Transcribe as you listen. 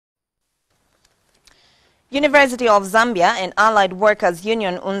University of Zambia and Allied Workers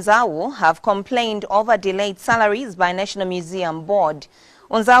Union UNZAWU have complained over delayed salaries by National Museum Board.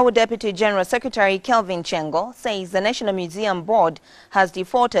 UNZAWU Deputy General Secretary Kelvin Chengo says the National Museum Board has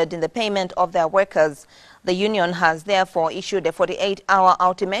defaulted in the payment of their workers. The union has therefore issued a 48-hour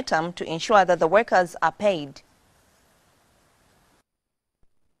ultimatum to ensure that the workers are paid.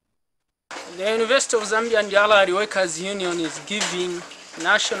 The University of Zambia and the Allied Workers Union is giving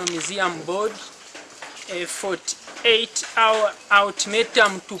National Museum Board a 48-hour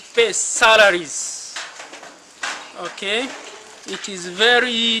ultimatum to pay salaries. Okay? It is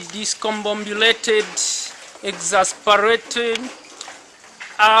very discombobulated, exasperated.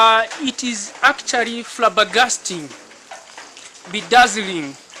 It is actually flabbergasting,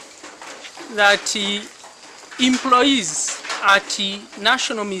 bedazzling that employees at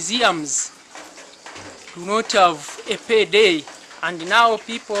national museums do not have a payday, and now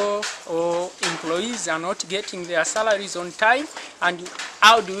people or employees are not getting their salaries on time. And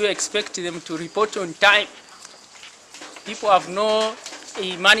how do you expect them to report on time? People have no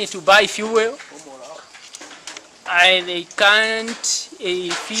money to buy fuel. They can't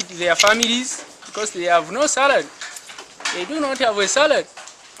feed their families because they have no salary. They do not have a salary.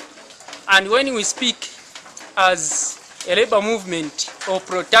 And when we speak as a labor movement or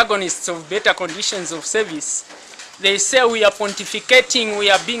protagonists of better conditions of service, they say we are pontificating,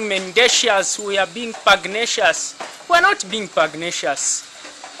 we are being mendacious, we are being pugnacious. We are not being pugnacious.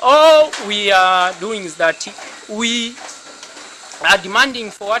 All we are doing is that we are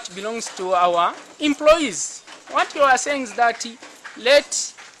demanding for what belongs to our employees. What you are saying is that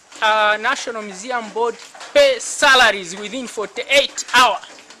let National Museum Board pay salaries within 48 hours.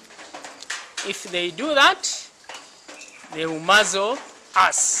 If they do that, they will muzzle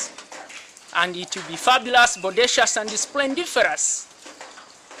us. And it will be fabulous, bodacious, and splendiferous.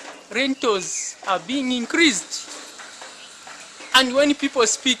 Rentals are being increased. And when people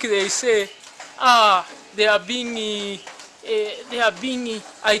speak, they say, they are being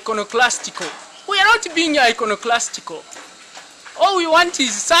iconoclastical. We are not being iconoclastical. All we want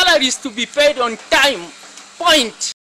is salaries to be paid on time. Point.